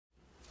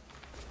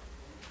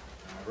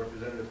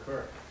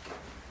Kirk.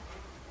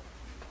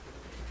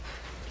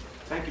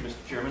 Thank you,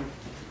 Mr. Chairman.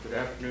 Good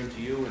afternoon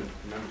to you and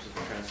members of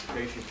the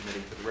Transportation Committee.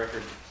 For the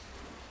record,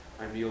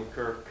 I'm Neil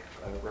Kirk,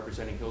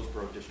 representing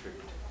Hillsborough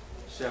District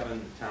 7,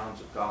 the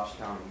towns of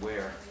Goffstown and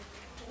Ware,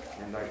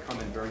 and I come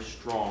in very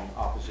strong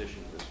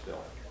opposition to this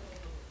bill.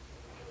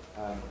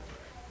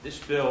 This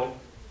bill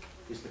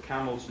is the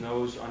camel's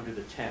nose under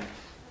the tent,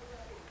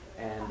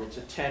 and it's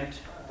a tent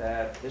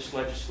that this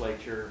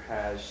legislature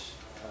has,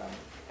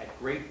 at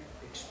great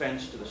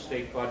expense to the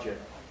state budget,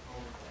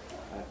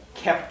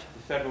 kept the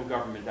federal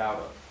government out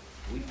of.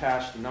 We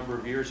passed a number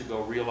of years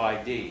ago Real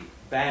ID,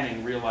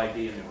 banning Real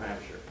ID in New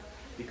Hampshire,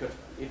 because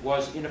it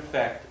was in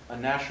effect a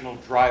national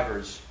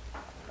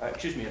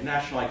a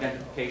national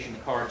identification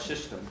card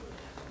system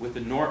with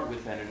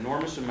an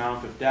enormous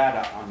amount of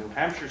data on New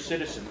Hampshire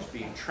citizens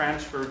being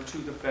transferred to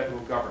the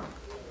federal government.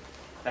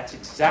 That's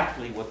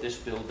exactly what this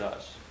bill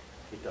does.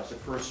 It does it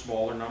for a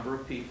smaller number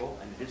of people,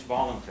 and it is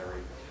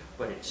voluntary,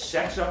 but it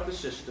sets up the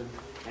system,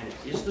 and it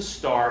is the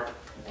start,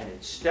 and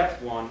it's step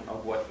one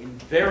of what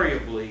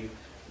invariably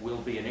will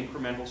be an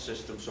incremental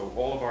system, so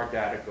all of our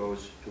data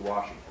goes to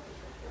Washington.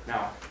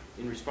 Now,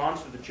 in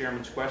response to the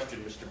chairman's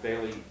question, Mr.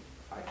 Bailey,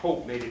 I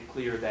hope, made it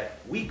clear that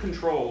we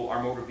control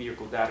our motor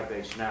vehicle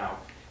database now,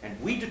 and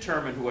we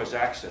determine who has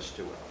access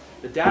to it.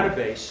 The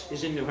database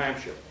is in New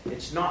Hampshire.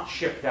 It's not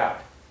shipped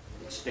out.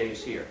 It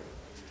stays here.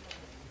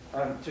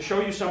 To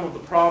show you some of the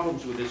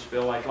problems with this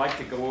bill, I'd like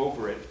to go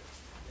over it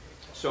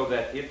so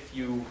that if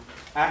you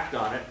act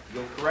on it,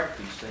 you'll correct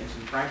these things.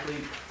 And frankly,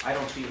 I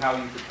don't see how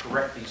you could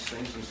correct these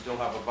things and still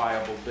have a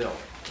viable bill.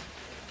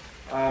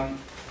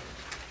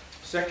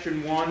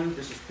 Section 1,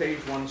 this is page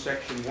 1,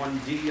 section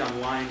 1D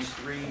on lines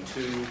 3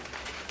 to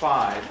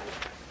 5.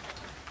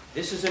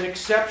 This is an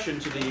exception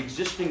to the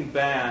existing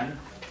ban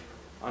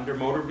under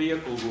motor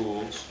vehicle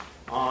rules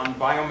on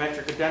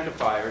biometric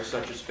identifiers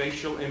such as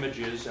facial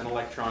images and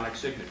electronic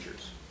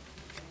signatures.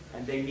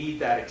 And they need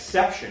that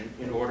exception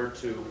in order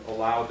to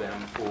allow them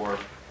for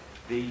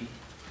the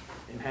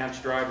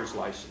enhanced driver's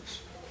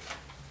license.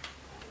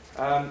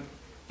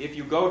 If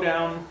you go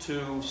down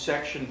to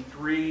section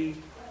 3,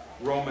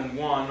 Roman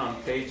 1 on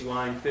page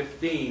line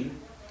 15,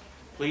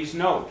 please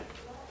note,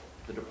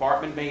 the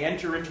department may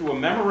enter into a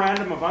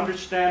memorandum of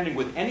understanding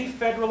with any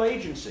federal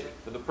agency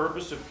for the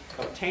purpose of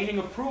obtaining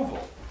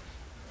approval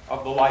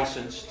of the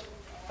licensed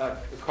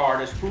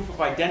card as proof of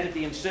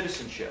identity and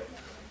citizenship.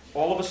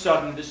 All of a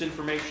sudden, this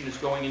information is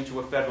going into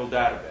a federal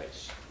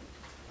database.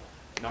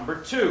 Number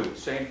 2,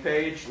 same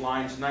page,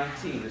 lines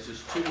 19. This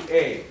is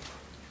 2A.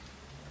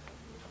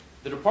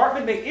 The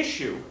department may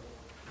issue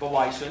the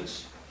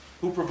license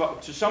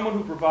to someone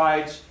who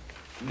provides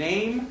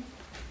name,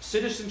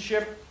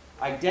 citizenship,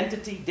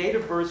 identity, date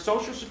of birth,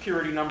 social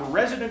security number,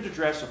 resident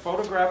address, a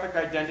photographic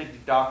identity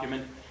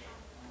document,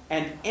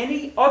 and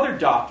any other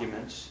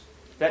documents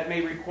that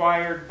may be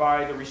required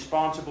by the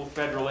responsible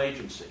federal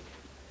agency.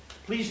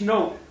 Please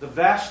note the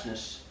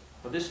vastness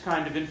of this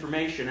kind of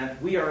information,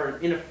 and we are,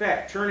 in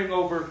effect, turning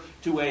over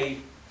to a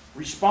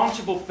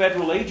responsible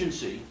federal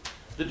agency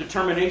the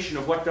determination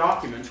of what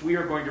documents we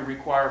are going to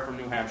require from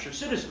New Hampshire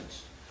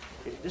citizens.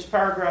 This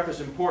paragraph is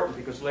important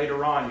because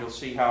later on you'll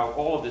see how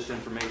all of this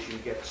information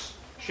gets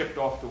shipped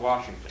off to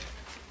Washington.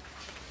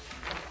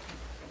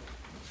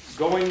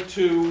 Going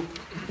to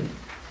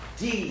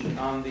D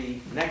on the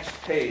next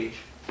page.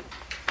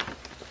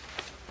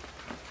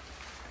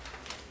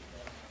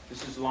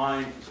 This is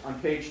lines on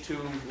page 2,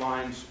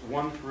 lines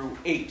 1 through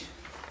 8.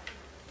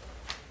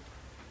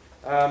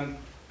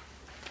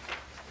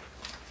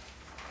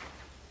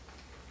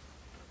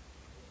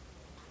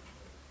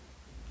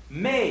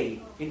 May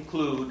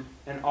include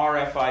an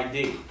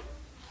RFID,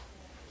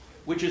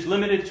 which is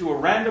limited to a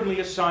randomly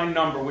assigned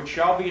number which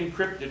shall be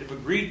encrypted if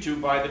agreed to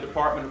by the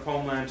Department of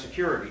Homeland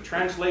Security.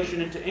 Translation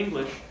into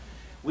English,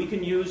 we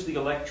can use the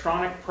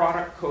Electronic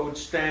Product Code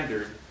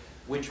Standard,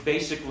 which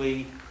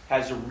basically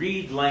has a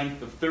read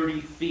length of 30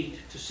 feet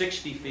to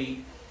 60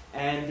 feet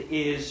and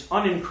is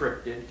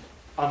unencrypted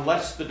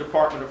unless the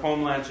Department of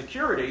Homeland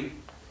Security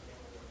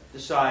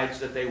decides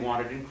that they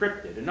want it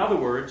encrypted. In other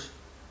words,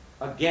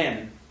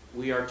 again,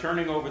 we are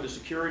turning over the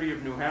security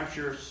of New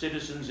Hampshire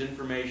citizens'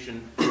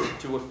 information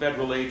to a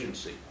federal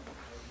agency.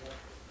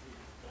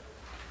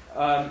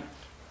 The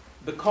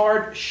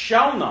card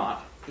shall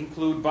not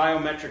include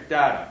biometric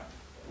data,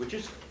 which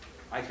is,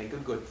 I think, a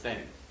good thing.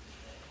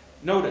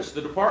 Notice,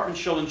 the department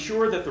shall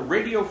ensure that the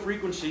radio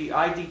frequency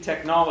ID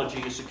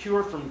technology is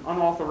secure from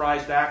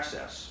unauthorized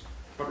access.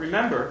 But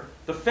remember,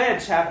 the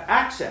feds have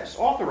access,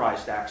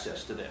 authorized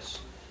access to this.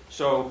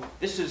 So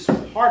this is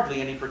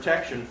hardly any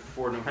protection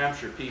for New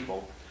Hampshire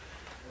people.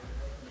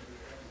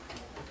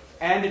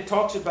 And it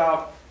talks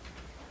about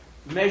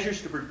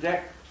measures to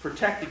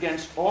protect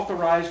against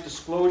authorized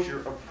disclosure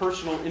of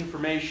personal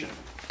information.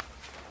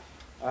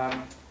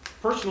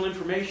 Personal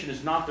information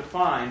is not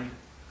defined,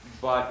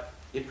 but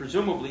it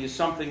presumably is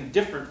something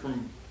different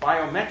from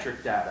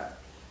biometric data.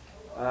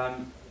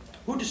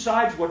 Who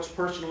decides what's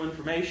personal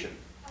information?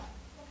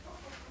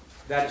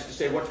 That is to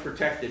say, what's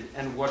protected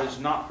and what is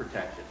not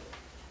protected.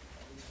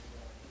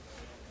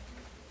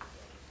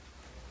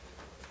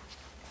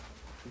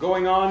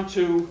 Going on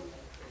to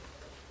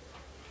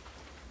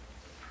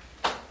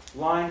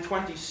line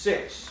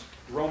 26,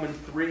 Roman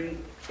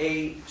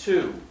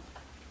 3A2.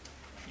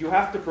 You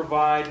have to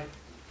provide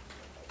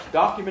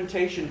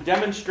documentation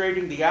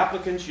demonstrating the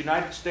applicant's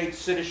United States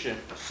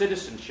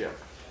citizenship,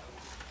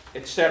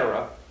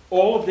 etc.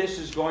 All of this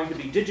is going to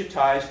be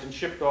digitized and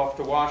shipped off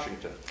to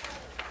Washington.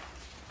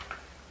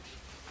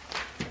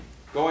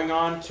 Going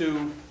on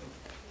to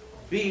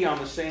B on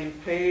the same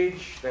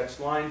page, that's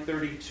line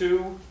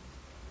 32.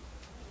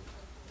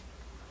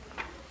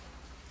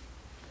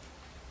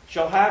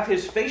 Shall have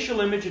his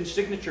facial image and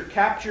signature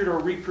captured or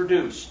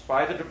reproduced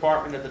by the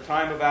department at the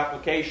time of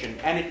application,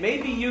 and it may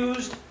be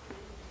used,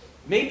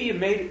 may be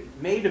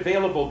made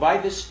available by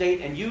this state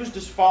and used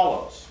as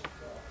follows: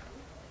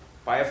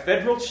 by a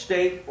federal,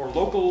 state, or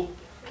local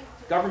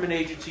government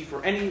agency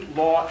for any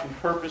law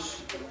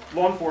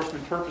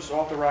enforcement purpose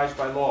authorized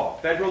by law.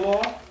 Federal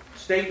law,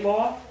 state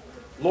law.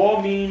 Law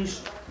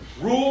means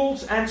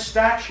rules and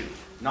statute,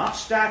 not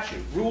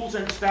statute. Rules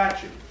and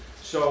statute.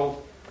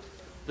 So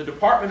the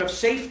Department of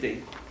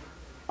Safety,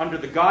 under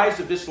the guise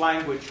of this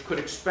language, could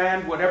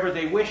expand whatever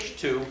they wish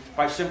to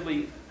by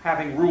simply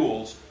having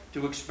rules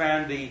to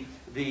expand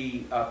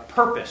the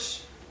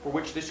purpose for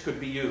which this could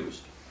be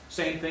used.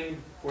 Same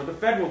thing for the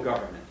federal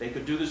government. They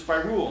could do this by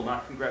rule,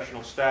 not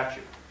congressional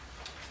statute.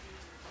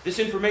 This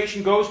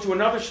information goes to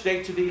another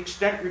state to the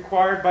extent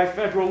required by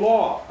federal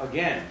law.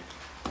 Again,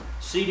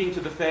 ceding to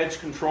the feds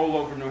control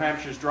over New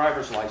Hampshire's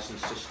driver's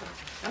license system.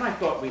 And I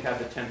thought we had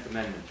the 10th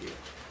Amendment here.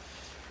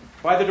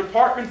 By the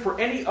department for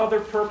any other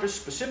purpose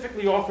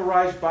specifically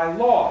authorized by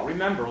law.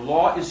 Remember,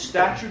 law is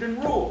statute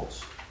and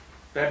rules.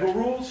 Federal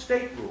rules,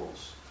 state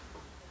rules.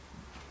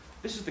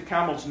 This is the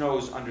camel's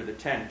nose under the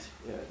tent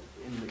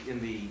in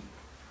the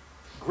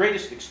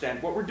greatest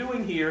extent. What we're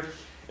doing here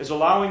is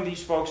allowing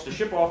these folks to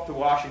ship off to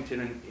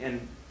Washington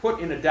and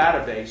put in a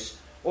database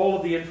all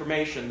of the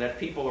information that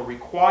people are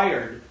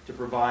required to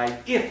provide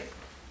if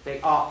they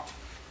opt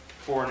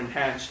for an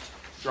enhanced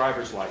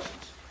driver's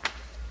license.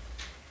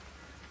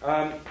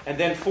 And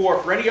then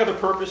for any other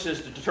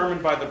purposes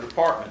determined by the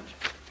department,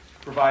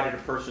 provided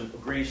a person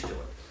agrees to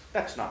it.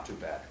 That's not too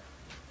bad.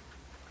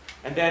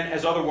 And then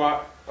as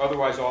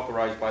otherwise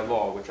authorized by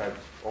law, which I've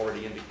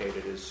already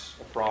indicated is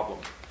a problem.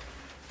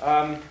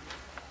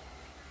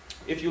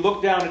 If you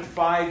look down at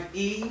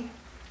 5E,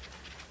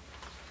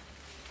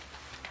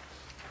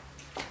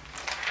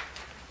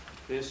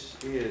 this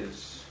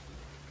is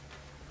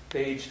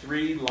page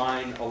 3,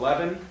 line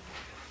 11.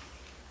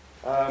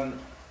 Where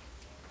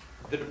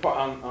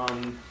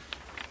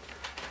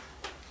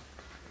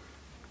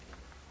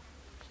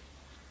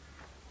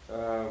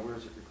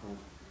is it recorded?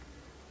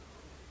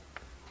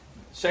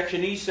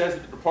 Section E says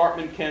that the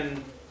department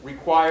can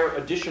require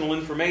additional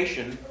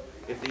information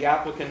if the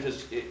applicant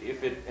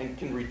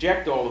can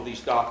reject all of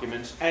these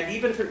documents, and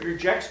even if it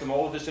rejects them,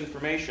 all of this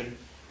information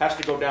has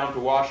to go down to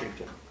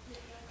Washington.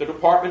 The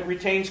department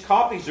retains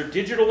copies or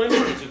digital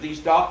images of these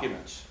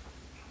documents.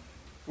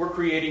 We're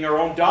creating our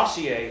own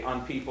dossier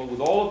on people with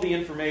all of the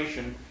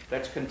information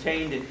that's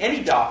contained in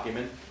any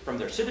document, from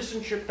their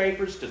citizenship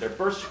papers to their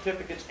birth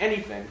certificates,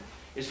 anything,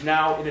 is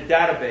now in a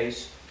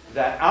database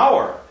that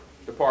our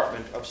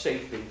Department of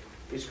Safety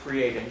is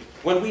creating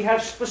when we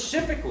have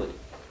specifically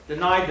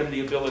denied them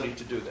the ability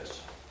to do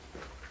this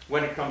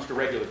when it comes to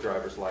regular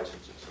driver's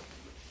licenses.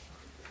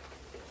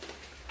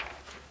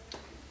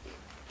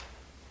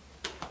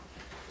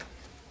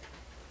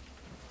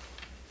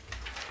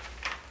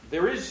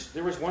 There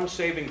is one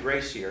saving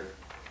grace here.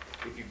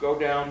 If you go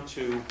down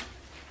to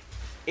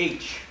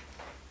H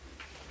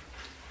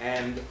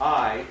and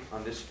I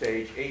on this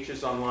page, H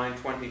is on line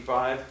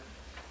 25,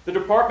 the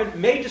department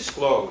may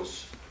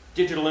disclose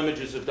digital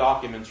images of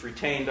documents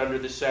retained under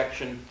this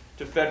section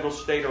to federal,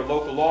 state, or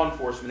local law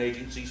enforcement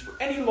agencies for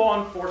any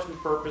law enforcement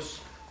purpose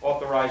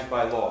authorized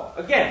by law.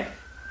 Again,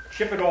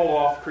 ship it all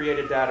off, create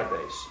a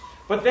database.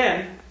 But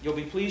then, you'll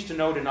be pleased to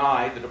note in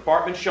I, the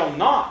department shall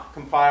not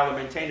compile or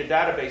maintain a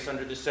database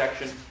under this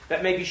section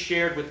that may be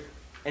shared with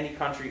any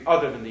country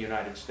other than the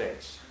United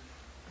States.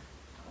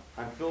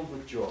 I'm filled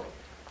with joy.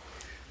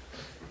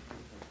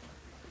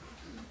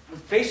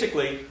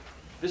 Basically,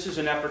 this is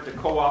an effort to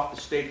co-opt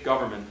the state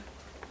government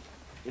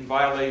in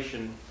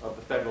violation of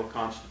the federal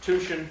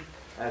Constitution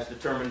as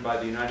determined by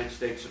the United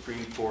States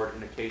Supreme Court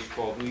in a case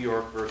called New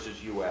York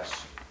versus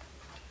U.S.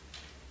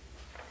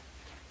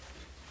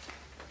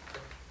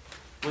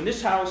 When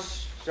this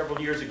House,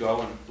 several years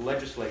ago, and the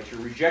legislature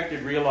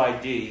rejected Real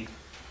ID,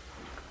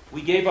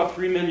 we gave up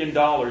 $3 million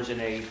in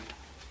a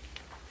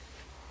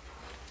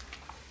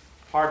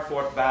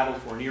hard-fought battle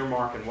for an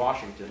earmark in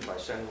Washington by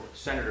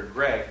Senator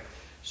Gregg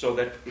so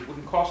that it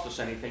wouldn't cost us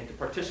anything to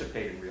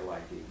participate in Real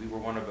ID. We were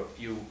one of a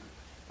few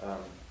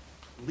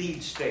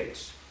lead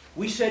states.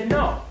 We said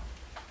no.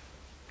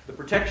 The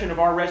protection of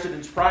our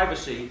residents'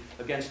 privacy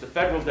against the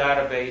federal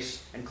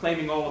database and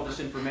claiming all of this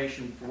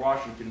information for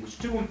Washington was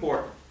too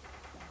important.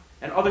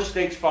 And other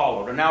states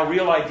followed. And now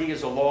Real ID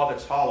is a law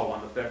that's hollow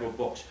on the federal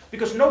books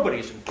because nobody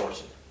is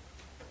enforcing it.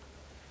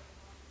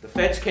 The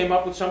feds came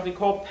up with something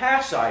called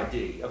Pass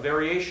ID, a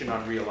variation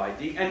on Real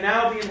ID, and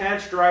now the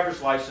enhanced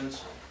driver's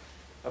license,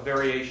 a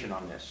variation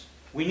on this.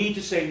 We need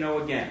to say no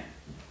again.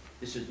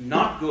 This is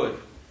not good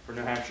for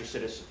New Hampshire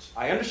citizens.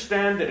 I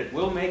understand that it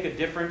will make a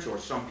difference, or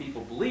some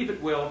people believe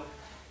it will,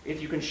 if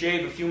you can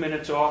shave a few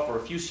minutes off or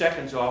a few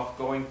seconds off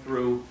going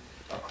through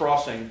a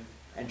crossing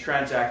and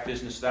transact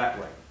business that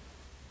way.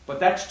 But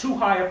that's too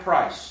high a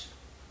price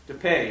to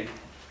pay,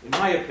 in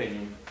my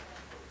opinion,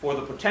 for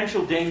the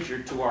potential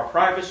danger to our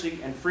privacy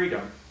and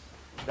freedom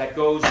that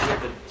goes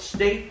with the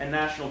state and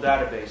national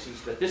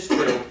databases that this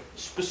bill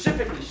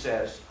specifically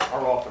says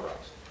are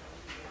authorized.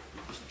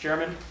 Mr.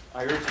 Chairman,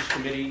 I urge this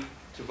committee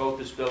to vote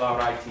this bill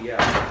out ITL,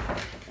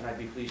 and I'd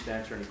be pleased to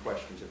answer any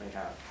questions it may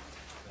have.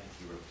 Thank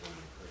you,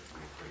 Representative Kirk, for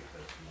your great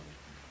testimony.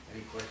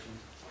 Any questions?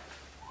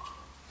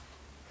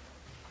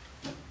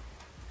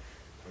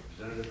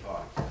 Representative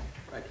Hawes.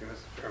 Thank you,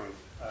 Mr. Chairman.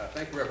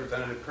 Thank you,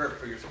 Representative Kirk,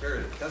 for your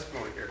spirited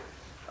testimony here.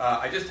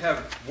 I just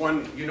have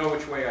one. You know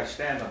which way I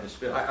stand on this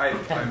bill.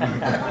 I'm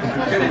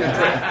getting the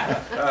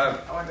drift.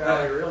 I wonder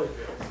how he really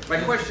feels.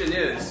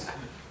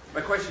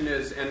 My question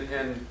is,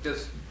 and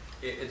just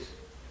it's.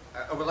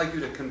 I would like you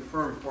to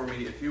confirm for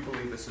me if you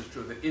believe this is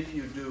true, that if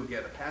you do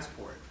get a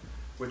passport,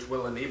 which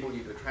will enable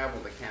you to travel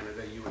to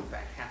Canada, you in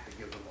fact have to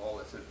give them all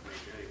this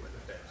information anyway,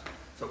 the feds.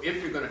 So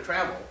if you're going to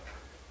travel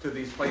to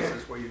these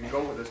places where you can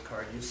go with this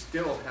card, you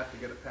still have to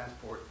get a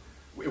passport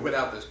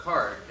without this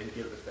card and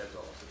give the feds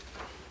all this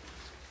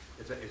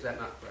information. Is that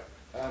not correct?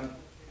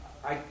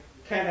 I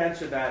can't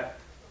answer that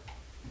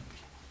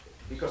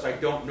because I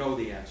don't know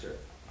the answer.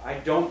 I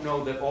don't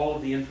know that all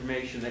of the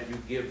information that you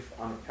give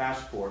on a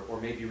passport, or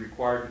may be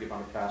required to give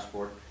on a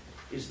passport,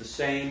 is the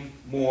same,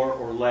 more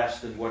or less,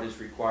 than what is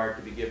required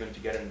to be given to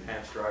get an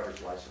enhanced driver's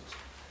license.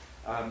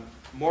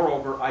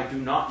 Moreover, I do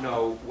not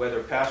know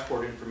whether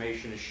passport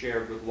information is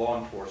shared with law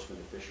enforcement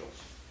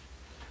officials.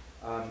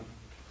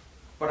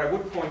 But I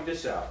would point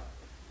this out.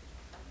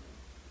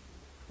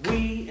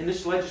 We, in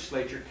this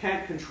legislature,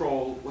 can't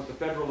control what the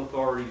federal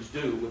authorities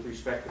do with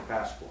respect to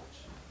passports.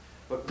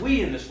 But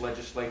we, in this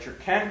legislature,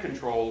 can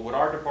control what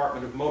our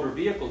Department of Motor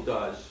Vehicle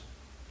does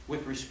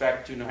with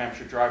respect to New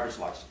Hampshire driver's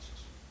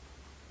licenses.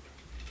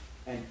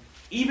 And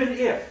even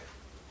if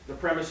the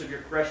premise of your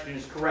question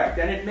is correct,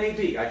 and it may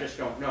be, I just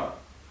don't know,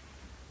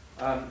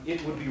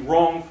 it would be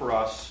wrong for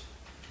us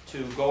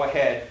to go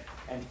ahead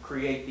and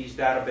create these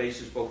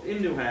databases both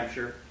in New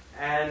Hampshire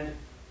and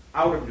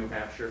out of New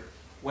Hampshire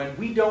when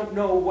we don't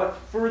know what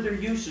further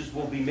uses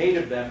will be made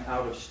of them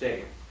out of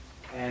state.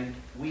 And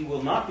we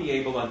will not be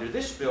able, under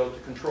this bill, to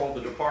control the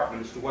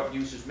department as to what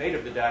use is made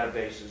of the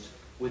databases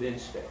within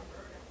state.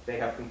 They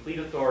have complete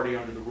authority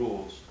under the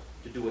rules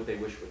to do what they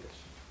wish with this.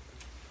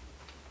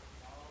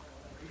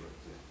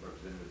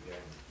 Representative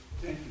Gagnon.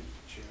 Thank you,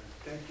 Mr. Chair.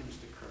 Thank you,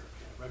 Mr. Kirk.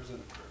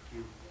 Representative Kirk,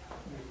 you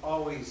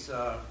always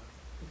are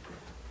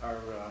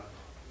a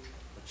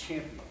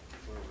champion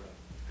for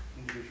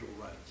individual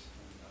rights,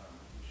 and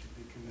you should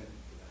be commended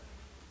for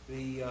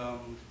that.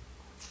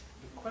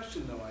 The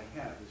question, though, I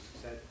have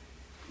is that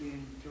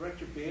in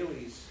Director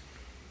Bailey's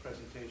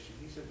presentation,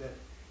 he said that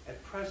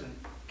at present,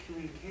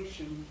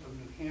 communication of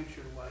New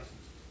Hampshire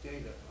licenses,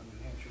 data on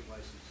New Hampshire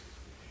licenses,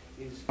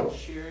 is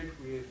shared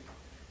with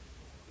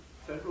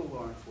federal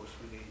law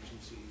enforcement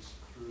agencies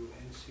through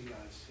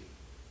NCIC,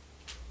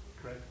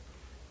 correct?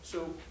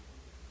 So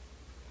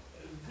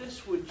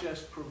this would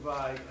just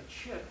provide a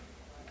chip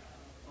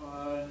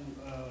on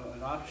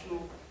an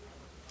optional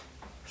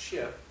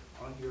chip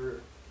on your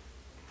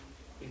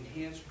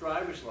enhanced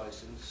driver's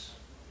license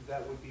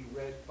that would be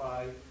read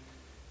by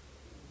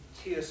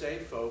TSA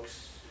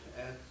folks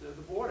at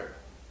the border.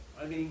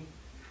 I mean,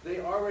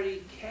 they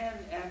already can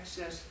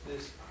access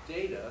this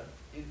data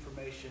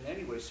information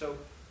anyway. So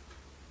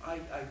I'm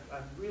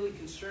really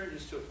concerned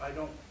as to,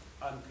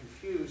 I'm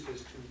confused as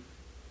to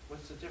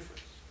what's the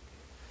difference.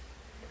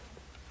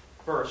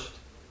 First,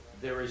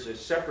 there is a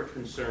separate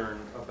concern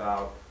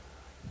about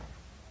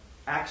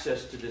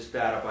access to this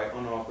data by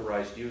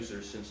unauthorized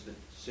users,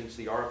 since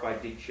the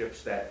RFID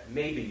chips that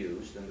may be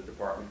used, and the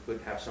department could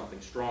have something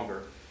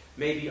stronger,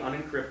 may be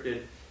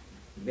unencrypted,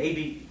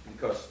 maybe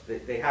because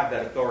they have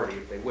that authority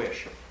if they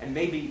wish, and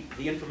maybe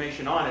the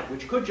information on it,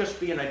 which could just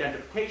be an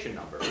identification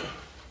number,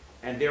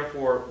 and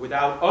therefore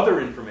without other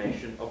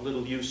information of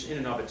little use in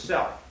and of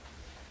itself.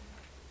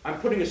 I'm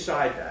putting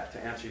aside that to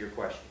answer your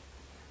question.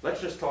 Let's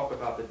just talk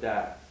about the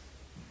data.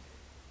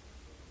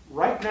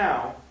 Right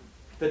now,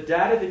 the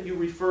data that you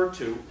refer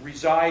to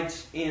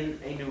resides in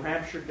a New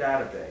Hampshire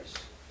database,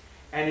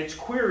 and it's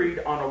queried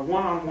on a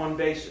one-on-one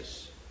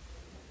basis.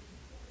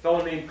 A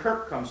fellow named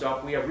Kirk comes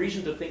up. We have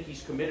reason to think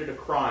he's committed a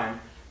crime.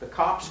 The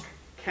cops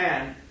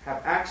can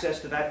have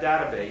access to that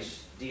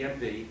database,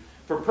 DMV,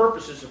 for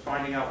purposes of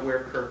finding out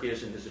where Kirk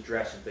is and his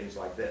address and things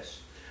like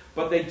this.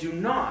 But they do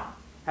not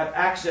have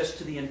access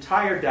to the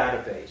entire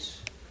database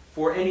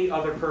for any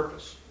other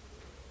purpose.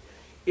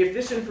 If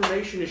this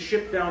information is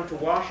shipped down to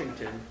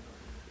Washington,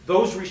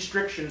 those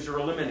restrictions are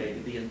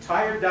eliminated. The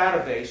entire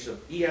database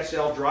of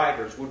ESL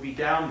drivers would be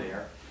down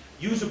there,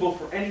 usable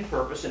for any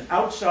purpose and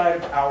outside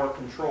of our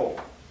control.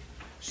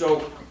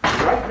 So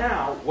right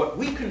now, what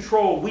we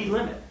control, we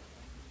limit.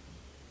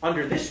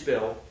 Under this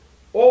bill,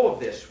 all of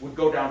this would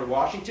go down to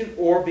Washington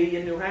or be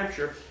in New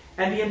Hampshire,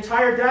 and the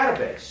entire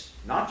database,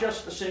 not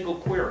just a single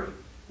query,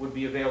 would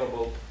be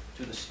available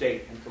to the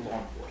state and to law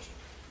enforcement.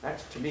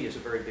 That, to me, is a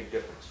very big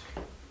difference,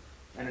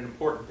 and an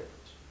important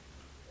difference.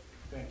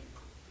 Thank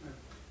you.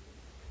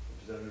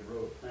 Representative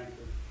Rhodes.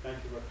 Thank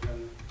you,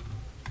 Representative.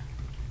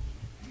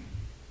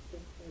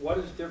 What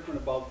is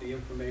different about the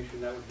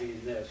information that would be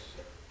in this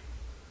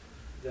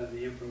than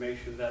the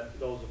information that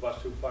those of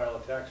us who file a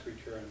tax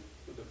return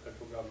with the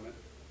federal government,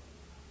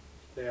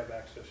 they have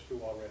access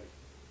to already?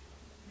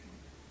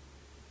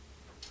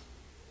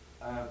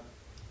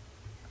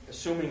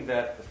 Assuming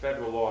that the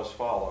federal law is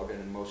followed, and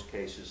in most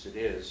cases it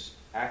is,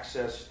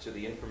 access to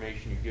the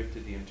information you give to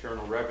the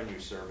Internal Revenue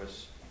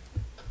Service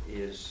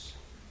is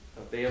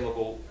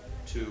available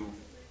to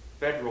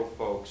federal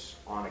folks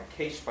on a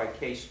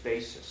case-by-case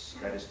basis.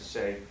 That is to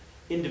say,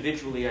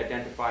 individually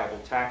identifiable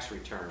tax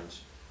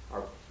returns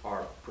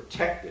are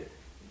protected,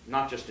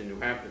 not just in New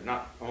Hampshire,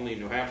 not only in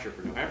New Hampshire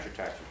for New Hampshire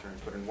tax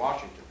returns, but in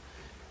Washington.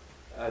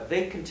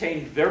 They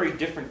contain very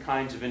different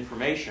kinds of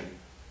information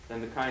than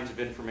the kinds of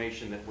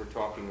information that we're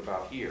talking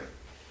about here.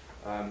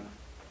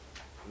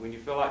 When you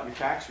fill out your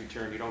tax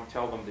return, you don't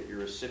tell them that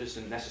you're a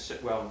citizen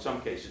well, in some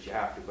cases you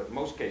have to, but in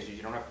most cases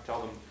you don't have to tell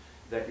them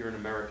that you're an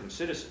American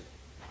citizen.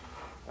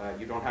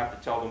 You don't have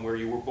to tell them where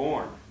you were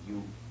born.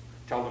 You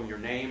tell them your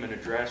name and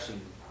address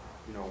and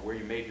where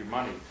you made your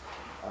money.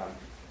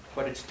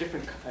 But it's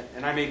different,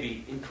 and I may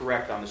be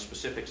incorrect on the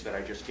specifics that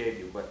I just gave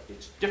you, but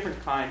it's different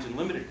kinds and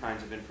limited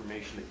kinds of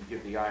information that you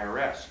give the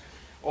IRS.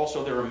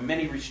 Also, there are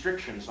many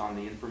restrictions on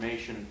the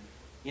information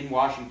in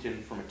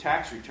Washington from a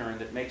tax return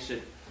that makes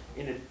it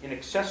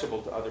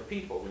inaccessible to other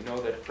people. We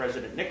know that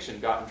President Nixon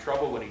got in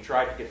trouble when he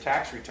tried to get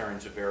tax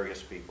returns of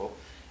various people,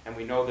 and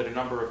we know that a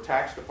number of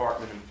tax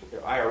department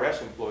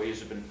IRS employees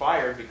have been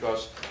fired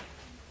because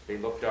they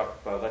looked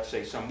up, let's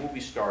say, some movie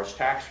star's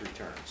tax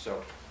return.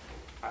 So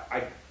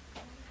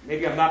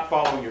maybe I'm not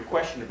following your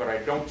question, but I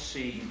don't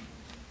see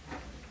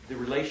the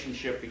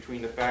relationship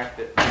between the fact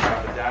that we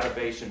have a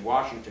database in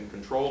Washington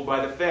controlled by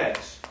the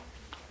feds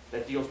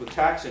that deals with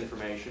tax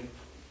information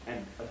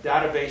and a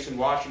database in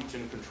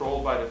Washington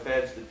controlled by the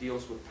feds that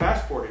deals with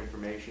passport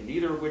information,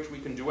 neither of which we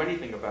can do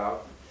anything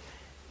about,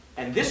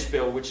 and this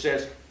bill which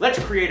says, let's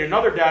create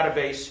another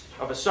database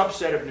of a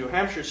subset of New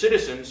Hampshire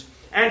citizens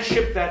and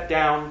ship that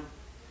down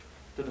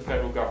to the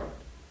federal government.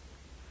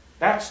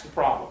 That's the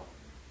problem.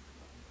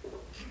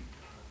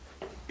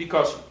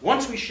 Because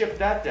once we ship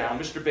that down,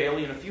 Mr.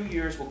 Bailey in a few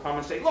years will come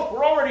and say, look,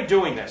 we're already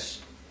doing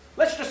this.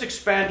 Let's just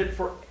expand it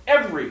for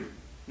every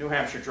New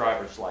Hampshire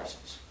driver's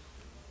license.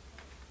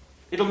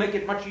 It'll make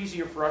it much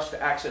easier for us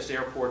to access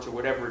airports or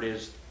whatever it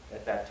is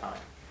at that time.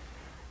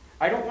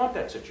 I don't want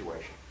that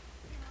situation.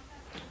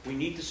 We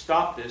need to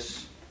stop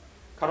this,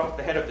 cut off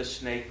the head of this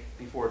snake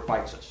before it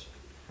bites us.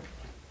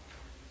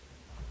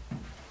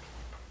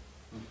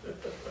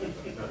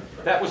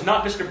 That was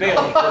not Mr. Bailey.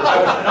 I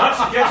was not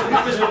suggesting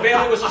that Mr.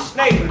 Bailey was a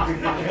snake.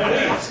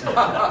 Please.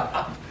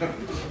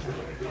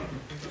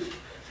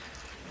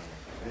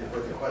 Any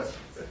further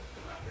questions?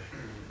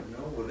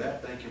 No, with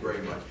that, thank you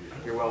very much.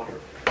 You're welcome.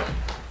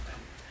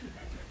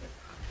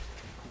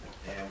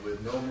 And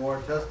with no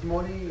more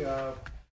testimony,